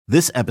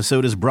This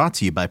episode is brought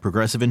to you by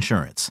Progressive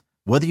Insurance.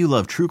 Whether you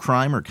love true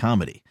crime or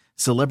comedy,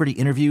 celebrity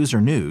interviews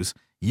or news,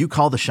 you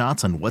call the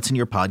shots on what's in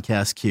your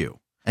podcast queue.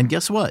 And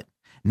guess what?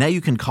 Now you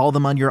can call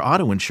them on your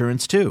auto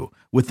insurance too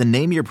with the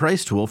Name Your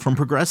Price tool from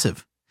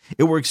Progressive.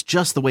 It works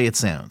just the way it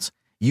sounds.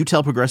 You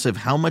tell Progressive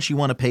how much you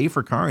want to pay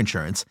for car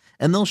insurance,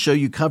 and they'll show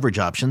you coverage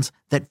options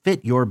that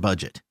fit your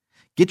budget.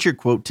 Get your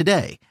quote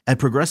today at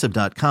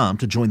Progressive.com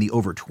to join the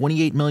over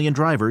 28 million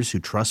drivers who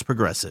trust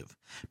Progressive.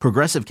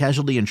 Progressive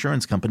Casualty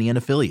Insurance Company and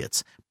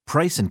Affiliates.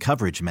 Price and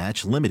coverage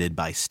match limited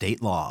by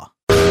state law.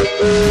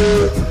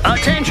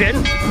 Attention!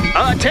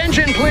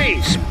 Attention,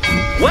 please!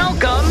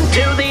 Welcome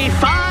to the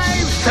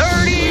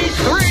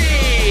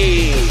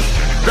 533!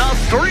 The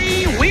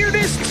 3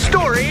 weirdest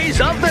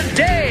stories of the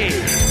day.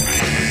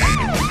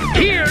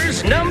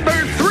 Here's number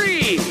 3.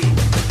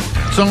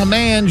 So a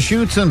man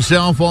shoots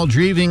himself while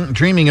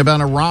dreaming about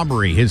a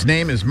robbery. His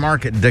name is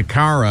Mark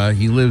DeCara.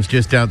 He lives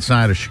just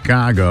outside of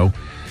Chicago.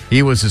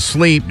 He was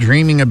asleep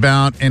dreaming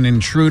about an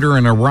intruder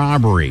in a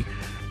robbery.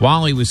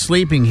 While he was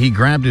sleeping, he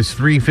grabbed his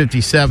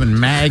 .357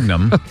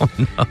 Magnum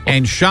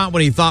and shot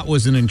what he thought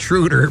was an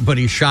intruder, but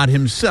he shot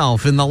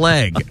himself in the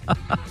leg.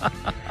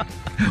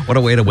 What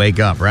a way to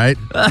wake up, right?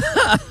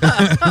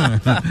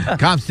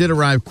 Cops did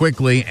arrive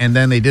quickly, and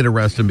then they did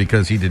arrest him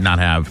because he did not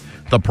have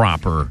the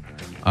proper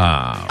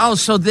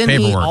so then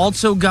paperwork. He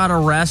also got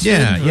arrested?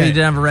 Yeah. He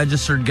didn't have a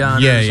registered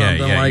gun or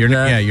something like that?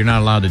 Yeah, you're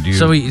not allowed to do...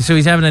 So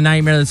he's having a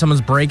nightmare that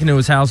someone's breaking into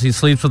his house, he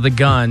sleeps with a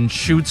gun,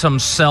 shoots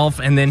himself,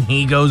 and then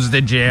he goes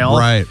to jail?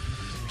 Right.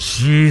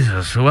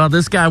 Jesus. Well,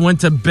 this guy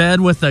went to bed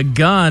with a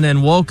gun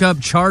and woke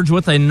up charged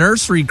with a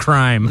nursery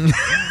crime.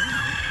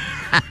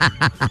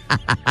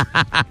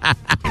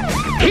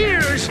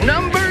 Here's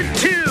number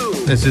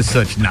 2. This is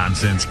such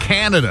nonsense.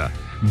 Canada.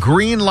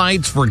 Green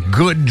lights for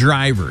good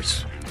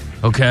drivers.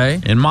 Okay.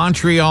 In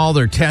Montreal,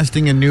 they're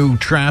testing a new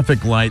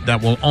traffic light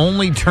that will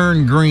only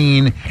turn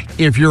green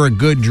if you're a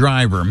good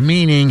driver,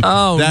 meaning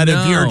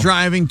if you're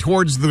driving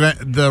towards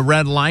the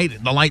red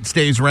light, the light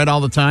stays red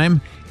all the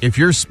time. If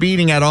you're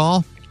speeding at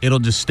all, it'll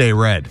just stay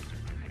red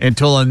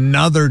until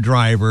another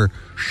driver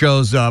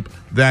shows up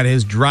that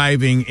is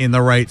driving in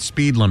the right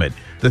speed limit.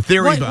 The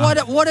theory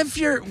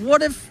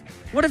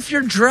what if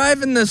you're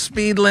driving the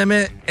speed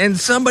limit and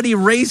somebody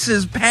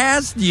races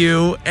past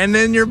you and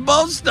then you're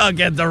both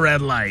stuck at the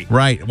red light?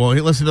 Right. Well,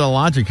 listen to the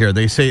logic here.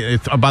 They say,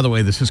 by the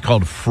way, this is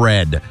called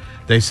Fred.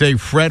 They say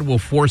Fred will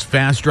force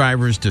fast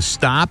drivers to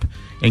stop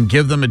and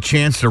give them a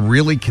chance to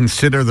really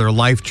consider their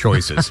life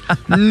choices.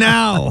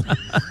 No.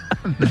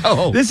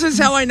 This is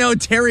how I know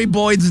Terry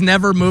Boyd's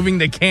never moving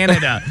to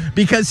Canada,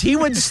 because he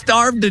would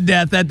starve to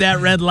death at that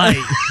red light.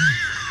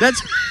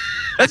 That's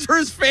where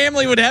his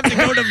family would have to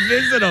go to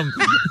visit him.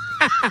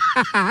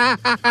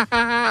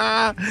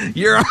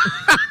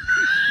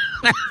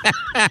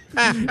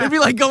 It'd be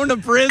like going to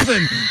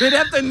prison. They'd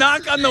have to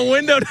knock on the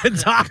window to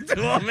talk to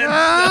him.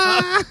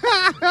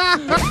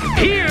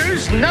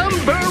 Here's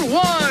number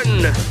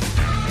 1.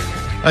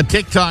 A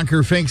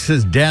TikToker fakes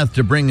his death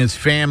to bring his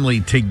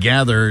family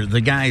together. The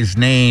guy's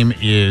name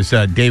is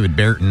David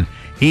Burton.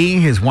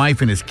 He, his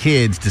wife, and his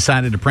kids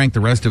decided to prank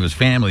the rest of his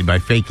family by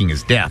faking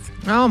his death.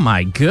 Oh,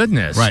 my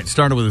goodness. Right.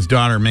 Started with his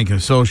daughter making a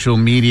social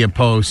media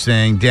post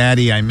saying,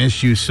 "Daddy, I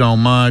miss you so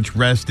much.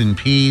 Rest in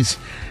peace."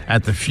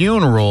 At the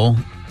funeral,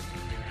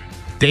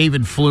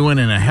 David flew in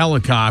a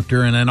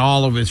helicopter, and then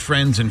all of his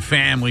friends and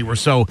family were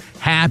so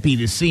happy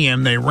to see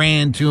him. They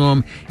ran to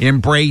him,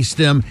 embraced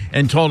him,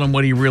 and told him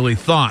what they really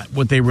thought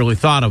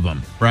of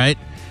him, right?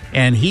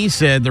 And he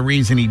said the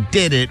reason he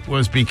did it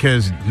was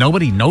because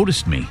nobody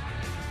noticed me.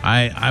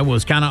 I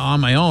was kind of on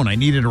my own. I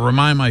needed to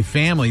remind my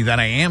family that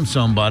I am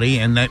somebody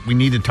and that we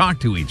need to talk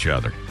to each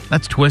other.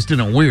 That's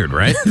twisted and weird,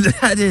 right?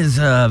 That is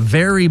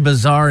very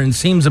bizarre and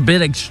seems a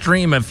bit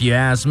extreme if you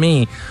ask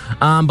me.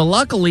 But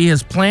luckily,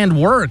 his planned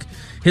work.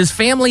 His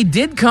family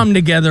did come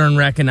together and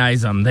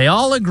recognize him. They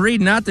all agreed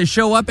not to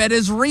show up at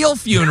his real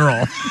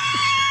funeral.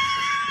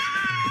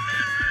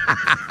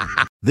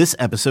 This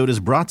episode is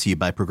brought to you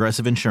by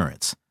Progressive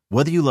Insurance.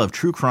 Whether you love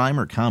true crime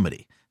or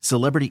comedy,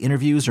 celebrity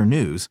interviews or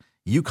news,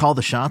 you call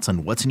the shots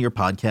on what's in your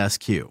podcast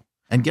queue.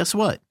 And guess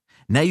what?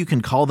 Now you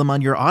can call them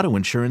on your auto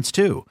insurance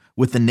too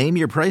with the Name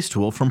Your Price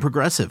tool from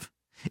Progressive.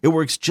 It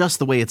works just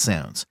the way it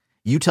sounds.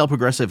 You tell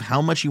Progressive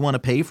how much you want to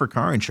pay for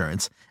car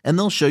insurance, and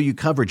they'll show you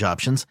coverage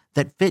options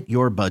that fit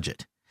your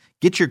budget.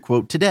 Get your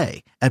quote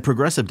today at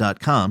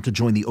Progressive.com to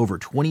join the over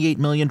 28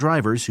 million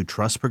drivers who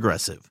trust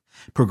Progressive.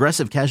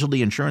 Progressive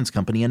Casualty Insurance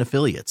Company and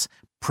Affiliates.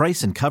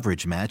 Price and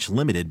coverage match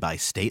limited by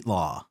state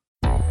law.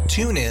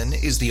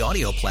 TuneIn is the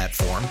audio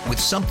platform with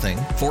something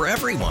for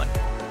everyone.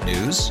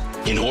 News.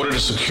 In order to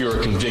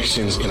secure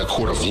convictions in a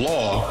court of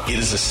law, it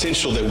is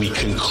essential that we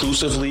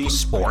conclusively.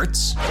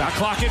 Sports. Got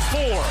clock at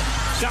 4.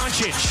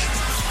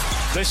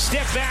 Doncic. The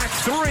step back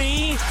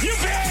 3. You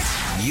bet.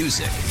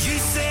 Music. You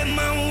set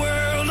my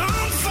world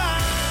on fire.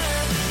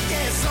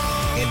 Yes,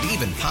 and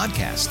even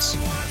podcasts.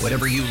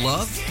 Whatever you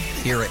love,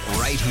 hear it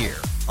right here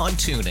on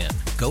TuneIn.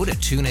 Go to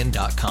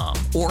TuneIn.com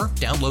or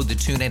download the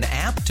TuneIn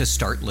app to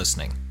start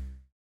listening.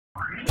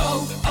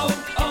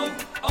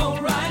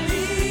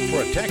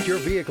 Protect your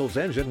vehicle's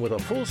engine with a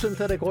full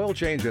synthetic oil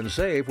change and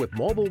save with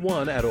Mobil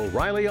 1 at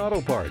O'Reilly Auto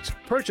Parts.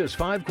 Purchase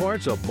 5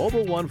 quarts of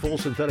Mobil 1 full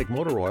synthetic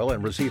motor oil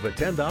and receive a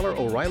 $10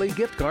 O'Reilly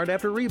gift card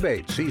after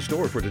rebate. See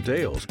store for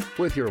details.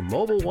 With your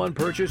Mobil 1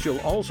 purchase,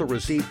 you'll also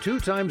receive 2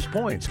 times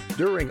points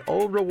during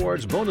O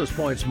Rewards Bonus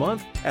Points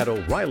Month at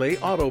O'Reilly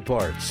Auto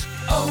Parts.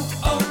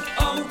 Oh,